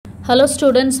Hello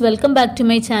students, welcome back to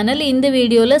my channel. In the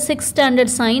video, 6th standard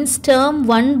science term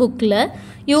 1 book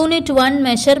unit 1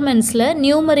 measurements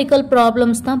numerical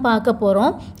problems தான் பார்க்க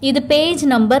போறோம். இது page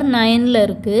number 9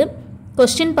 இருக்கு.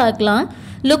 Question பார்க்கலாம்.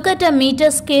 Look at a meter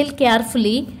scale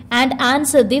carefully and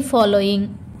answer the following.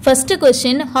 First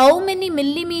question, how many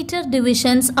millimeter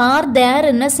divisions are there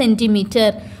in a centimeter?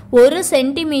 ஒரு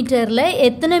சென்டிமீட்டர்ல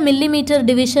எத்தனை millimetre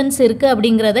divisions இருக்கு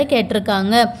அப்படிங்கறத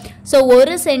கேட்டிருக்காங்க. சோ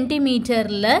ஒரு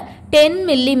சென்டிமீட்டர்ல 10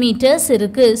 millimeters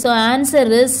இருக்கு. So answer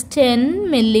is 10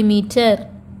 millimeter.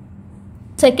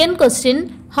 Second question,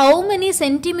 how many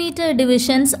centimeter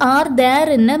divisions are there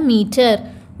in a meter?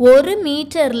 ஒரு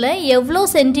மீட்டர்ல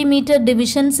எவ்வளவு centimetre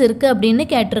divisions இருக்கு அப்படின்னு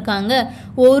கேட்டிருக்காங்க.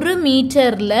 ஒரு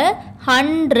மீட்டர்ல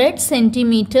 100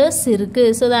 centimeters இருக்கு.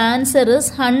 So the answer is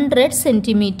 100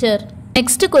 centimeter.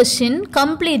 Next question,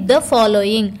 complete the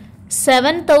following.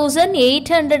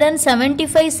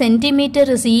 7875 centimeter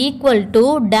is equal to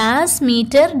dash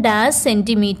meter dash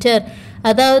centimeter.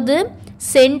 அதாவது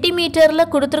சென்டிமீட்டர்ல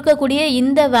கொடுத்திருக்கக்கூடிய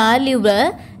இந்த வேல்யூவை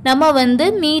நம்ம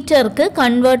மீட்டருக்கு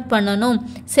கன்வர்ட் பண்ணணும்.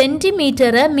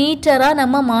 சென்டிமீட்டரை மீட்டரா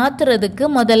நம்ம மாத்துறதுக்கு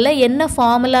முதல்ல என்ன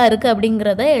ஃபார்முலா இருக்கு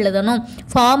அப்படிங்கறத எழுதணும்.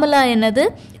 ஃபார்முலா என்னது?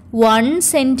 1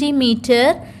 centimeter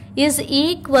is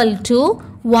equal to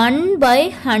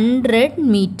 1/100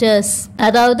 meters.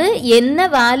 அதாவது என்ன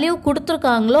வேல்யூ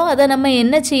கொடுத்திருக்காங்களோ அதை நம்ம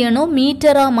என்ன செய்யணும்?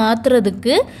 மீட்டரா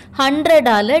மாத்துறதுக்கு 100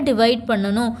 ஆல டிவைட்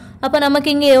பண்ணணும். அப்ப நமக்கு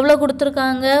இங்க எவ்வளவு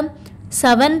கொடுத்திருக்காங்க?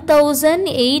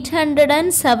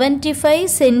 7875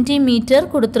 centimeter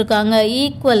கொடுத்திருக்காங்க.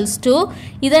 ஈக்குவல்ஸ் டு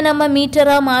இதை நம்ம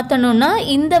மீட்டரா மாத்தணும்னா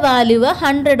இந்த வேல்யூவை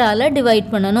 100 ஆல டிவைட்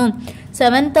பண்ணணும்.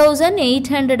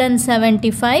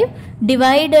 7875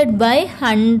 divided by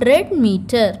 100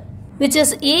 meter, which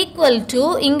is equal to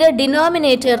இங்க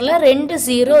denominatorல 2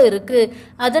 0 இருக்கு.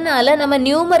 அதனால நம்ம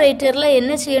numeratorல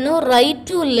என்ன செய்யணும்? right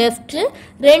to left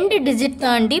 2 digit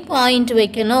தாண்டி பாயிண்ட்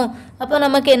வைக்கணும். அப்ப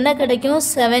நமக்கு என்ன கிடைக்கும்?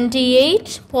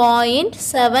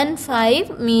 78.75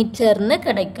 மீட்டர்னு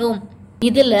கிடைக்கும்.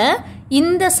 இதுல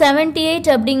இந்த 78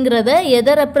 அப்படிங்கறத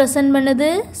எதை ரெப்ரசன்ட் பண்ணுது?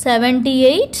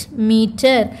 78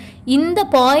 மீட்டர். இந்த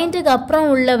பாயிண்ட்டுக்கு அப்புறம்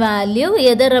உள்ள வேல்யூ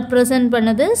எதை ரெப்ரசன்ட்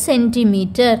பண்ணுது?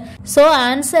 Centimetre. So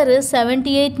answer is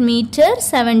 78 meter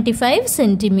 75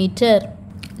 centimeter.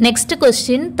 Next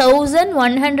question,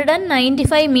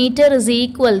 1195 meter is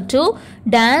equal to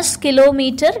dash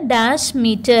kilometer dash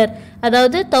meter.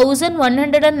 அதாவது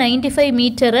 1195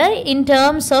 மீட்டரை in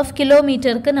terms of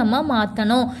கிலோமீட்டருக்கு நம்ம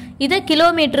மாத்தணும். இதை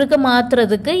கிலோமீட்டருக்கு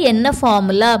மாத்துறதுக்கு என்ன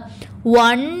formula?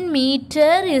 1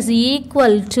 meter is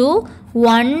equal to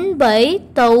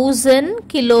 1/1000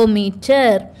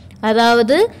 kilometer.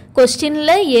 அதாவது क्वेश्चनல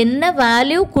என்ன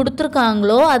வேல்யூ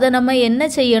கொடுத்திருக்காங்களோ அதை நம்ம என்ன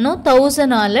செய்யணும்?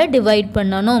 1000 ஆல டிவைட்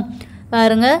பண்ணணும்.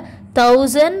 பாருங்க,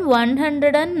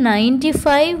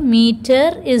 1195 meter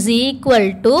is equal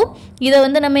to இதை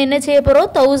நம்ம என்ன செய்ய போறோம்?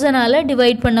 1000 ஆல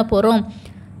டிவைட் பண்ண போறோம்.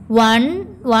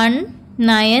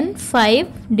 1195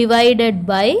 divided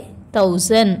by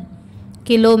 1000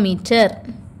 kilometer,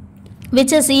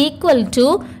 which is equal to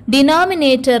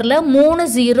denominatorல 3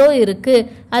 0 இருக்கு.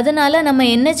 அதனால நம்ம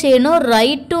என்ன செய்யணும்?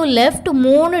 right to left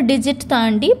 3 digit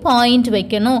தாண்டி பாயிண்ட்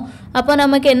வைக்கணும். அப்ப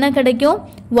நமக்கு என்ன கிடைக்கும்?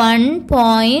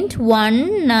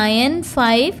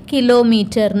 1.195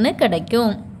 கிலோமீட்டர்னு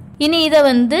கிடைக்கும். இனி இதை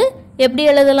எப்படி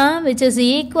எழுதலாம்? which is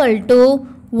equal to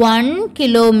 1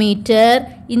 kilometer.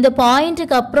 இந்த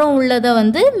பாயிண்ட்டுக்கு அப்புறம் உள்ளதை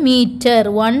metre,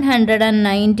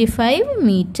 195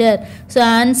 meter. So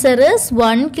answer is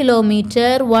 1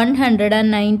 kilometer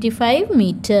 195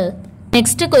 meter.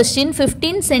 Next question,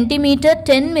 15 centimeter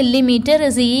 10 millimeter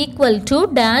is equal to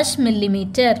dash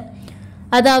millimeter.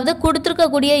 அதாவது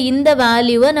கொடுத்திருக்கக்கூடிய இந்த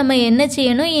வேல்யூவை நம்ம என்ன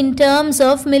செய்யணும்? in terms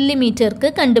of millimeterக்கு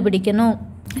கண்டுபிடிக்கணும்.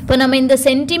 இப்போ நம்ம இந்த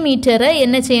சென்டிமீட்டரை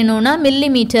என்ன செய்யணும்னா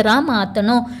மில்லிமீட்டரா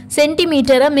மாத்தணும்.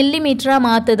 சென்டிமீட்டரை மில்லிமீட்டரா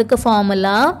மாத்ததுக்கு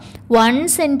formula 1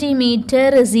 centimeter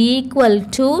is equal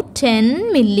to 10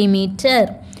 millimeter.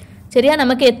 சரியா?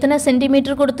 நமக்கு எத்தனை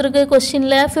சென்டிமீட்டர் கொடுத்திருக்கு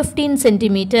क्वेश्चनல? 15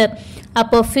 centimeter.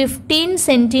 அப்போ 15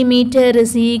 centimeter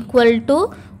is equal to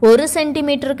ஒரு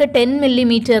சென்டிமீட்டருக்கு 10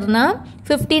 millimeterனா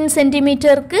 15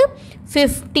 சென்டிமீட்டருக்கு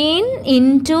 15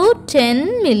 into 10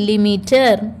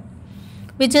 millimeter,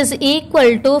 which is equal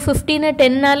to 15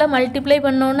 10 ஆல மல்டிப்ளை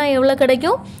பண்ணோம்னா எவ்வளவு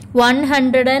கிடைக்கும்?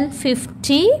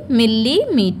 150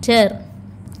 millimeter.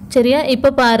 சரியா?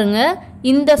 இப்ப பாருங்க,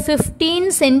 இந்த 15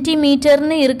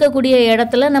 சென்டிமீட்டர்னு இருக்கக்கூடிய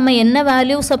இடத்துல நம்ம என்ன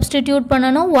வேல்யூ சப்ஸ்டிடியூட்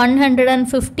பண்ணணும்?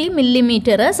 150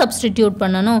 millimeter சப்ஸ்டிடியூட்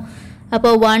பண்ணணும். அப்போ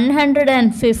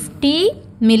 150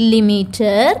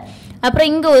 millimeter. அப்புறம்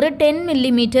இங்க ஒரு 10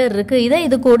 millimeter இருக்கு. இதை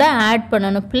இது கூட ஆட்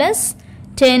பண்ணணும். plus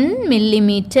 10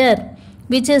 millimeter,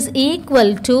 which is equal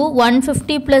to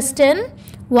 150 plus 10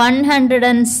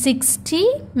 160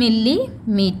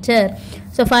 millimeter.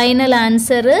 So final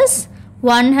answer is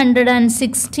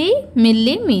 160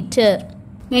 millimeter.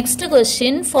 Next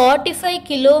question, 45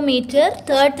 kilometer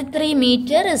 33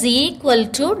 meter is equal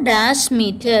to dash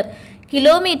meter.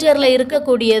 கிலோமீட்டர்ல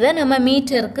இருக்கக்கூடியதை நம்ம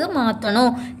மீட்டருக்கு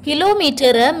மாற்றணும்.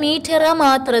 கிலோமீட்டரை மீட்டராக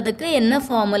மாற்றுறதுக்கு என்ன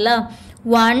formula?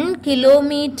 1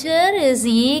 kilometre is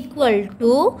equal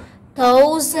to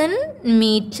 1000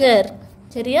 metre.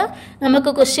 சரியா? நமக்கு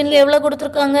கொஸ்டின்ல எவ்வளோ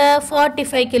கொடுத்துருக்காங்க?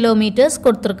 45 கிலோமீட்டர்ஸ்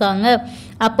கொடுத்துருக்காங்க.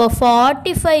 அப்போ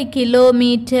 45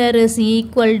 கிலோமீட்டர் இஸ்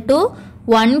ஈக்குவல் டு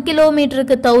 1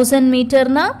 கிலோமீட்டருக்கு 1000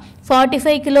 மீட்டர்னா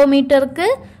 45 கிலோமீட்டருக்கு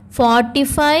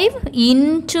 45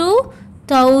 into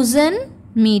 1000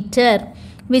 meter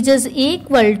which is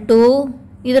equal to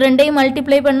இது ரெண்டையும்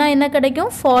மல்டிப்ளை பண்ணால் என்ன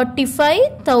கிடைக்கும்?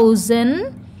 45,000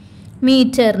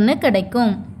 மீட்டர்னு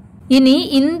கிடைக்கும். இனி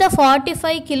இந்த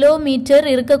 45 கிலோமீட்டர்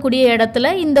இருக்கக்கூடிய இடத்துல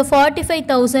இந்த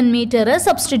 45,000 மீட்டரை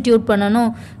சப்ஸ்டிடியூட்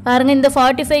பண்ணணும். பாருங்க, இந்த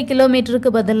 45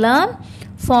 கிலோமீட்டருக்கு பதிலாக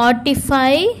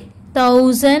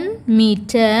 45,000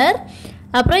 மீட்டர்,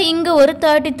 அப்புறம் இங்கே ஒரு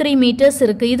 33 மீட்டர்ஸ்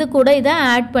இருக்குது, இது கூட இதை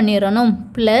ஆட் பண்ணிடணும்.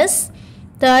 Plus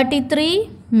 33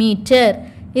 metre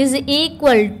is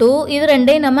equal to இது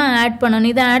ரெண்டையும் நம்ம ஆட்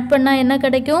பண்ணணும். இதை ஆட் பண்ணால் என்ன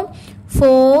கிடைக்கும்?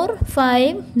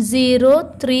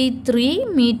 45033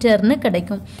 மீட்டர்னு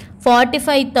கிடைக்கும்.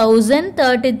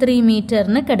 45,033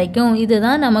 மீட்டர்னு கிடைக்கும்.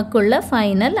 இதுதான் நமக்குள்ள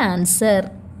final answer.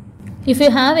 If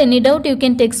you have any doubt, you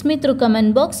can text me through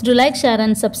comment box. Do like, share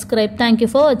and subscribe. Thank you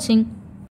for watching.